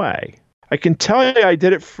give them away? I can tell you I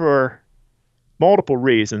did it for multiple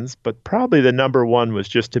reasons, but probably the number one was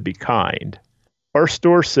just to be kind. Our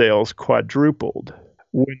store sales quadrupled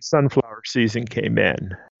when sunflower season came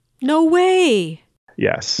in. No way.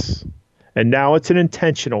 Yes. And now it's an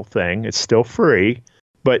intentional thing. It's still free,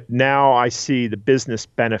 but now I see the business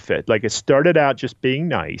benefit. Like it started out just being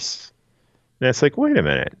nice. And it's like, wait a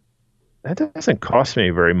minute. That doesn't cost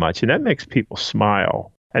me very much. And that makes people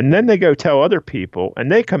smile. And then they go tell other people,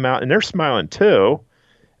 and they come out and they're smiling too.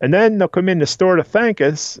 And then they'll come in the store to thank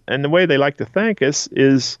us. And the way they like to thank us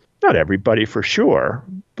is not everybody for sure,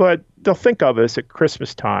 but they'll think of us at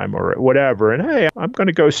Christmas time or whatever. And hey, I'm going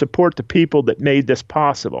to go support the people that made this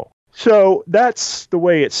possible. So that's the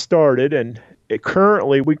way it started. And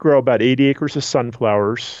currently we grow about 80 acres of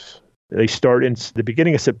sunflowers. They start in the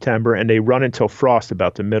beginning of September and they run until frost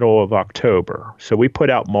about the middle of October. So we put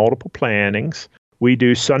out multiple plantings. We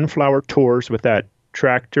do sunflower tours with that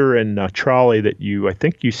tractor and trolley that I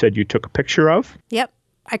think you said you took a picture of. Yep.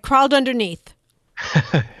 I crawled underneath.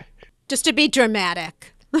 Just to be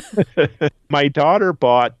dramatic. My daughter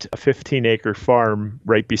bought a 15-acre farm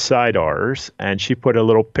right beside ours, and she put a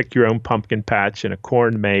little pick-your-own-pumpkin patch and a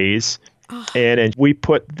corn maze. And we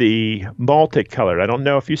put the multicolored. I don't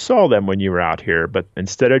know if you saw them when you were out here, but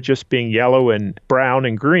instead of just being yellow and brown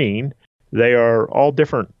and green, they are all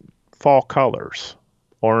different fall colors,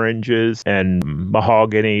 oranges and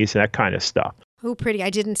mahoganies and that kind of stuff. Oh, pretty. I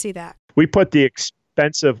didn't see that. We put the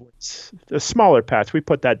expensive, the smaller patch, we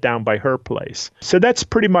put that down by her place. So that's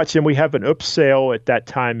pretty much, and we have an oops sale at that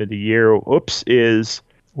time of the year. Oops is,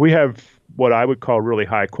 we have what I would call really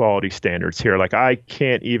high quality standards here. Like I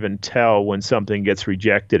can't even tell when something gets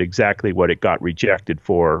rejected exactly what it got rejected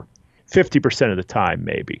for 50% of the time,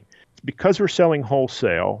 maybe. Because we're selling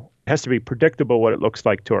wholesale, it has to be predictable what it looks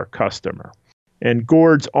like to our customer. And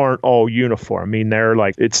gourds aren't all uniform. I mean, they're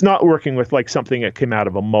like, it's not working with like something that came out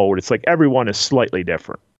of a mold. It's like everyone is slightly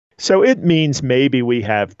different. So it means maybe we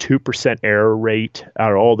have 2% error rate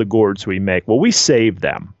out of all the gourds we make. Well, we save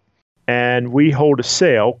them. And we hold a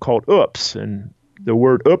sale called Oops. And the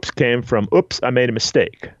word oops came from, oops, I made a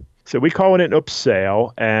mistake. So we call it an oops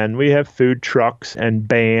sale, and we have food trucks and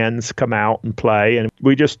bands come out and play. And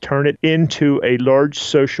we just turn it into a large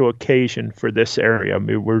social occasion for this area. I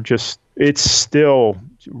mean, it's still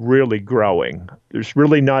really growing. There's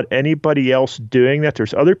really not anybody else doing that.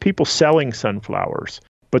 There's other people selling sunflowers.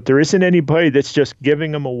 But there isn't anybody that's just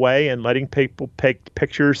giving them away and letting people take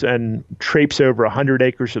pictures and traipse over 100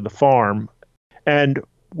 acres of the farm. And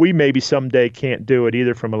we maybe someday can't do it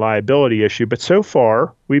either from a liability issue. But so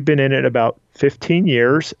far, we've been in it about 15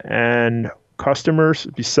 years. And customers,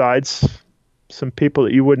 besides some people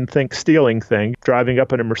that you wouldn't think stealing things, driving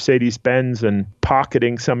up in a Mercedes-Benz and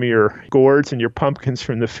pocketing some of your gourds and your pumpkins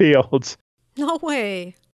from the fields. No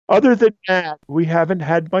way. Other than that, we haven't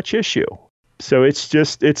had much issue. So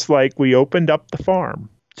it's like we opened up the farm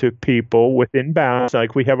to people within bounds.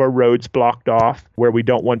 Like we have our roads blocked off where we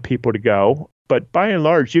don't want people to go. But by and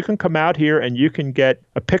large, you can come out here and you can get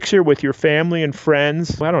a picture with your family and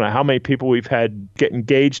friends. I don't know how many people we've had get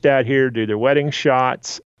engaged out here, do their wedding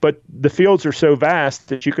shots. But the fields are so vast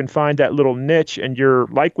that you can find that little niche and you're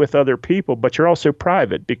like with other people, but you're also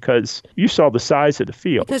private because you saw the size of the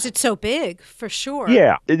field. Because it's so big, for sure.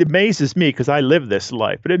 Yeah, it amazes me because I live this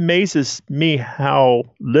life, but it amazes me how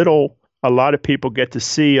little a lot of people get to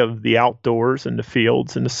see of the outdoors and the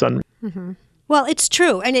fields and the sun. Mm-hmm. Well, it's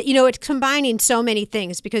true. And, it's combining so many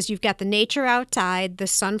things because you've got the nature outside, the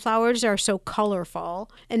sunflowers are so colorful,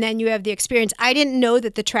 and then you have the experience. I didn't know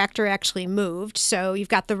that the tractor actually moved. So you've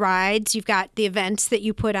got the rides, you've got the events that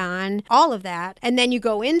you put on, all of that. And then you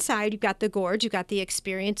go inside, you've got the gorge, you've got the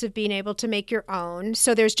experience of being able to make your own.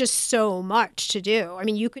 So there's just so much to do. I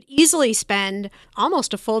mean, you could easily spend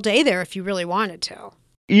almost a full day there if you really wanted to.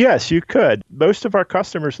 Yes, you could. Most of our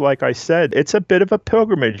customers, like I said, it's a bit of a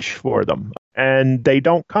pilgrimage for them. And they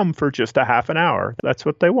don't come for just a half an hour. That's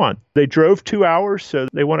what they want. They drove 2 hours, so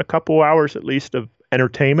they want a couple hours at least of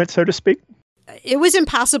entertainment, so to speak. It was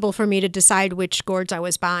impossible for me to decide which gourds I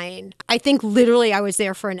was buying. I think literally I was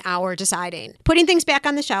there for an hour deciding. Putting things back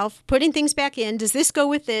on the shelf, putting things back in. Does this go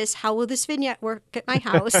with this? How will this vignette work at my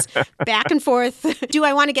house? Back and forth. Do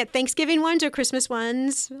I want to get Thanksgiving ones or Christmas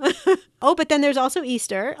ones? Oh, but then there's also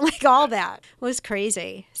Easter. Like all that. It was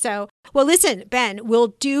crazy. So, well, listen, Ben,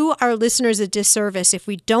 we'll do our listeners a disservice if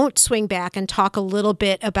we don't swing back and talk a little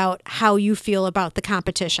bit about how you feel about the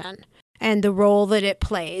competition and the role that it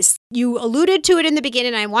plays. You alluded to it in the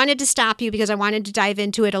beginning. I wanted to stop you because I wanted to dive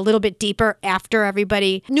into it a little bit deeper after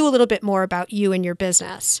everybody knew a little bit more about you and your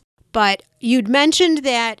business. But you'd mentioned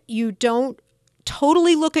that you don't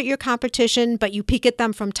totally look at your competition, but you peek at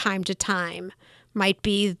them from time to time. Might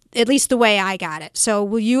be at least the way I got it. So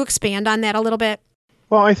will you expand on that a little bit?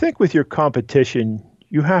 Well, I think with your competition,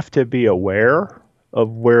 you have to be aware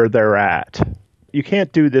of where they're at. You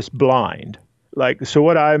can't do this blind. So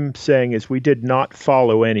what I'm saying is we did not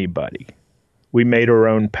follow anybody. We made our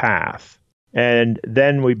own path. And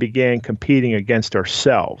then we began competing against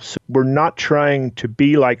ourselves. We're not trying to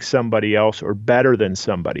be like somebody else or better than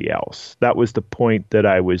somebody else. That was the point that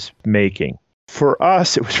I was making. For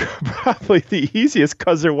us, it was probably the easiest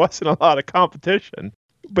because there wasn't a lot of competition.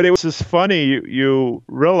 But it was just funny. You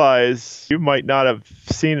realize you might not have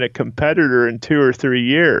seen a competitor in 2 or 3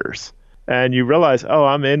 years. And you realize, oh,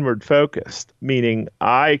 I'm inward focused, meaning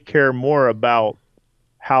I care more about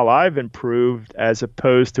how I've improved as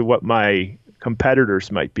opposed to what my competitors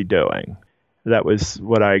might be doing. That was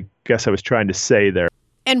what I guess I was trying to say there.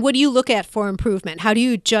 And what do you look at for improvement? How do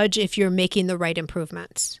you judge if you're making the right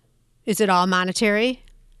improvements? Is it all monetary?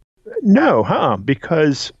 No,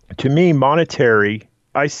 because to me, monetary,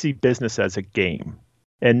 I see business as a game.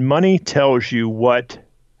 And money tells you what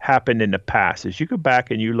happened in the past. As you go back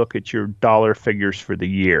and you look at your dollar figures for the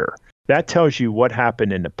year, that tells you what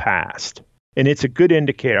happened in the past. And it's a good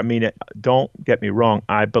indicator. I mean, don't get me wrong.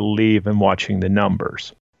 I believe in watching the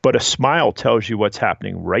numbers. But a smile tells you what's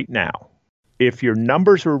happening right now. If your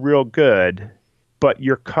numbers were real good, but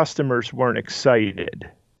your customers weren't excited,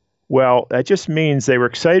 well, that just means they were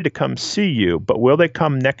excited to come see you, but will they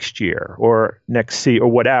come next year or next or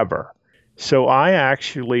whatever? So I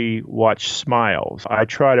actually watch smiles. I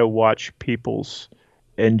try to watch people's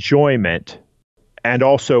enjoyment and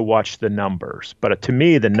also watch the numbers. But to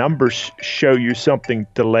me, the numbers show you something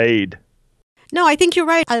delayed. No, I think you're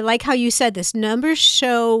right. I like how you said this. Numbers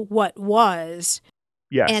show what was.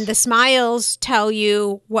 Yes. And the smiles tell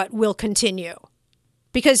you what will continue.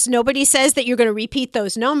 Because nobody says that you're going to repeat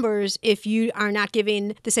those numbers if you are not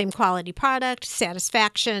giving the same quality product,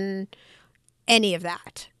 satisfaction, any of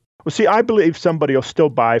that. Well, see, I believe somebody will still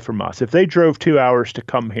buy from us. If they drove 2 hours to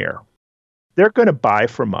come here, they're going to buy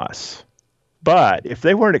from us. But if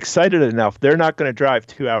they weren't excited enough, they're not going to drive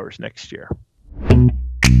 2 hours next year.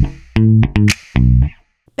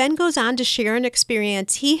 Ben goes on to share an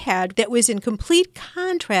experience he had that was in complete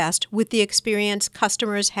contrast with the experience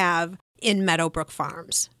customers have in Meadowbrook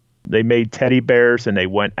Farms. They made teddy bears and they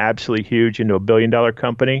went absolutely huge into $1 billion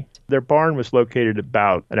company. Their barn was located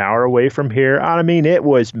about an hour away from here. I mean, it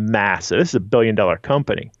was massive. This is $1 billion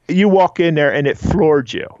company. You walk in there and it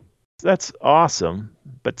floored you. That's awesome.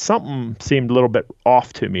 But something seemed a little bit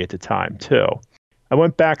off to me at the time, too. I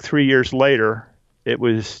went back 3 years later. It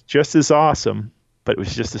was just as awesome, but it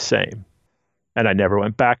was just the same. And I never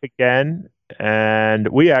went back again. And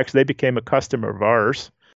they became a customer of ours.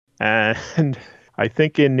 And I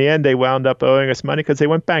think in the end, they wound up owing us money because they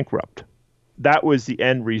went bankrupt. That was the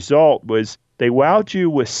end result, was they wowed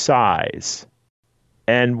you with size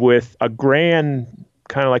and with a grand,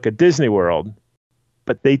 kind of like a Disney World,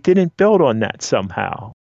 but they didn't build on that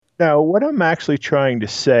somehow. No, what I'm actually trying to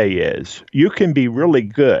say is you can be really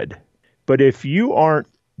good, but if you aren't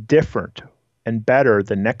different and better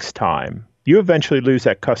the next time, you eventually lose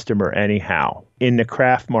that customer anyhow. In the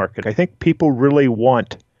craft market, I think people really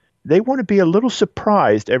want to be a little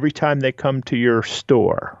surprised every time they come to your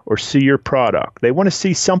store or see your product. They want to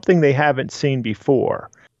see something they haven't seen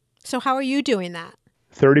before. So how are you doing that?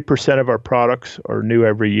 30% of our products are new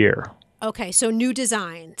every year. Okay, so new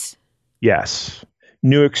designs. Yes.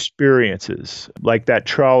 New experiences, like that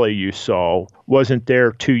trolley you saw, wasn't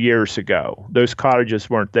there 2 years ago. Those cottages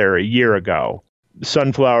weren't there a year ago. The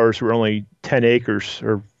sunflowers were only 10 acres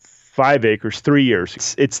or 5 acres 3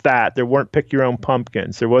 years. It's that. There weren't pick your own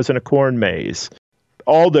pumpkins. There wasn't a corn maze.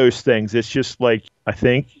 All those things. It's just like, I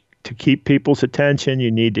think to keep people's attention, you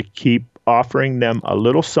need to keep offering them a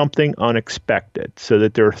little something unexpected so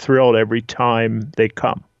that they're thrilled every time they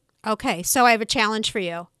come. Okay, so I have a challenge for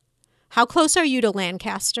you. How close are you to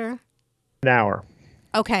Lancaster? An hour.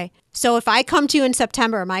 Okay, so if I come to you in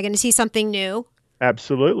September, am I going to see something new?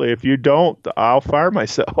 Absolutely. If you don't, I'll fire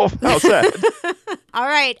myself. How's that? All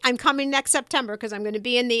right, I'm coming next September because I'm going to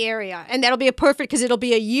be in the area. And that'll be a perfect because it'll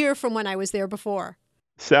be a year from when I was there before.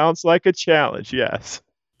 Sounds like a challenge, yes.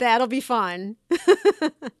 That'll be fun.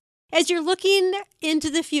 As you're looking into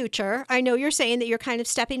the future, I know you're saying that you're kind of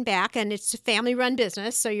stepping back and it's a family-run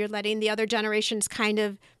business, so you're letting the other generations kind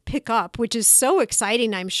of pick up, which is so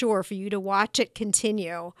exciting, I'm sure, for you to watch it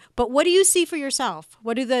continue. But what do you see for yourself?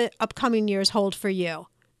 What do the upcoming years hold for you?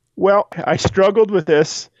 Well, I struggled with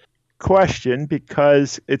this question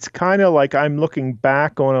because it's kind of like I'm looking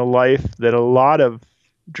back on a life that a lot of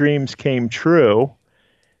dreams came true.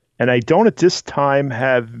 And I don't at this time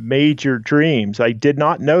have major dreams. I did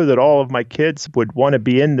not know that all of my kids would want to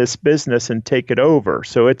be in this business and take it over.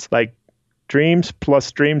 So it's like dreams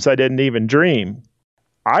plus dreams I didn't even dream.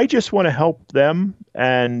 I just want to help them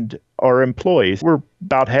and our employees. We're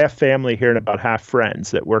about half family here and about half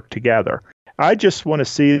friends that work together. I just want to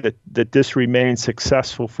see that this remains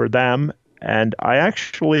successful for them. And I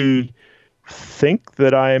actually think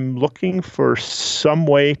that I'm looking for some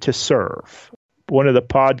way to serve. One of the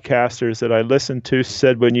podcasters that I listened to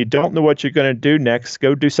said, when you don't know what you're going to do next,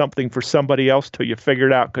 go do something for somebody else till you figure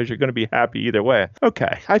it out because you're going to be happy either way.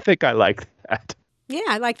 Okay, I think I like that. Yeah,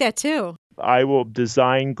 I like that too. I will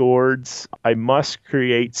design gourds. I must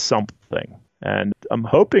create something. And I'm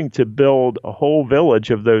hoping to build a whole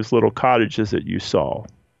village of those little cottages that you saw.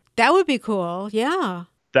 That would be cool. Yeah.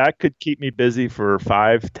 That could keep me busy for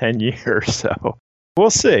 5-10 years. So we'll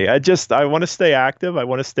see. I want to stay active. I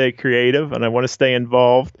want to stay creative and I want to stay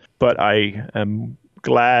involved. But I am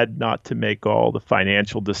glad not to make all the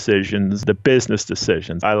financial decisions, the business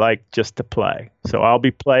decisions. I like just to play. So I'll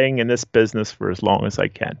be playing in this business for as long as I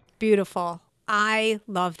can. Beautiful. I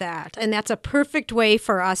love that. And that's a perfect way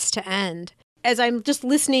for us to end. As I'm just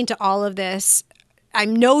listening to all of this, I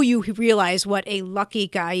know you realize what a lucky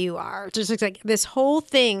guy you are. Just like this whole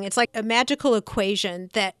thing, it's like a magical equation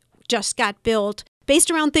that just got built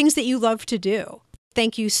based around things that you love to do.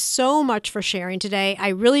 Thank you so much for sharing today. I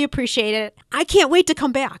really appreciate it. I can't wait to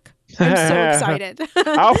come back. I'm so excited.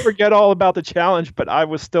 I'll forget all about the challenge, but I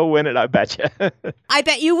will still win it, I bet you. I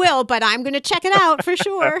bet you will, but I'm going to check it out for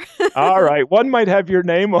sure. All right. One might have your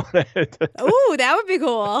name on it. Ooh, that would be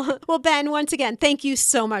cool. Well, Ben, once again, thank you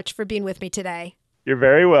so much for being with me today. You're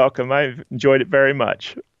very welcome. I've enjoyed it very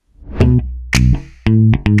much.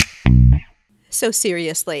 So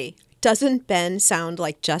seriously, doesn't Ben sound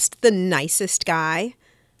like just the nicest guy?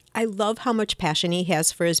 I love how much passion he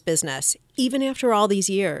has for his business, even after all these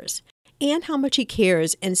years, and how much he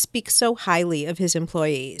cares and speaks so highly of his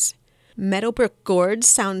employees. Meadowbrook Gourds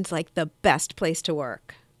sounds like the best place to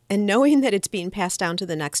work. And knowing that it's being passed down to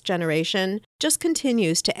the next generation just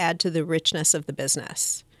continues to add to the richness of the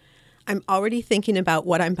business. I'm already thinking about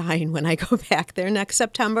what I'm buying when I go back there next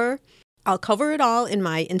September. I'll cover it all in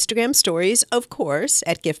my Instagram stories, of course,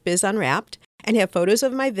 at GiftBiz Unwrapped, and have photos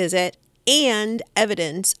of my visit and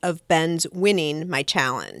evidence of Ben's winning my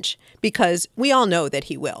challenge, because we all know that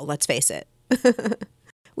he will, let's face it.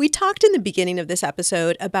 We talked in the beginning of this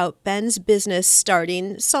episode about Ben's business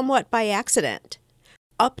starting somewhat by accident.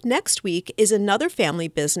 Up next week is another family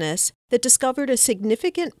business that discovered a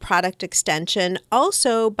significant product extension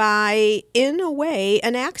also by, in a way,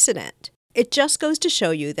 an accident. It just goes to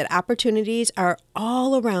show you that opportunities are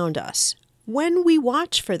all around us when we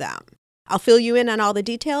watch for them. I'll fill you in on all the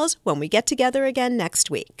details when we get together again next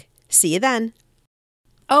week. See you then.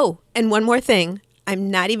 Oh, and one more thing. I'm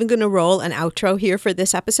not even going to roll an outro here for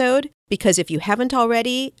this episode, because if you haven't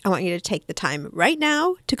already, I want you to take the time right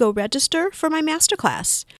now to go register for my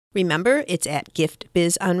masterclass. Remember, it's at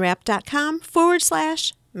giftbizunwrapped.com/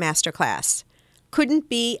 masterclass. Couldn't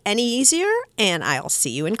be any easier, and I'll see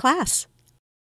you in class.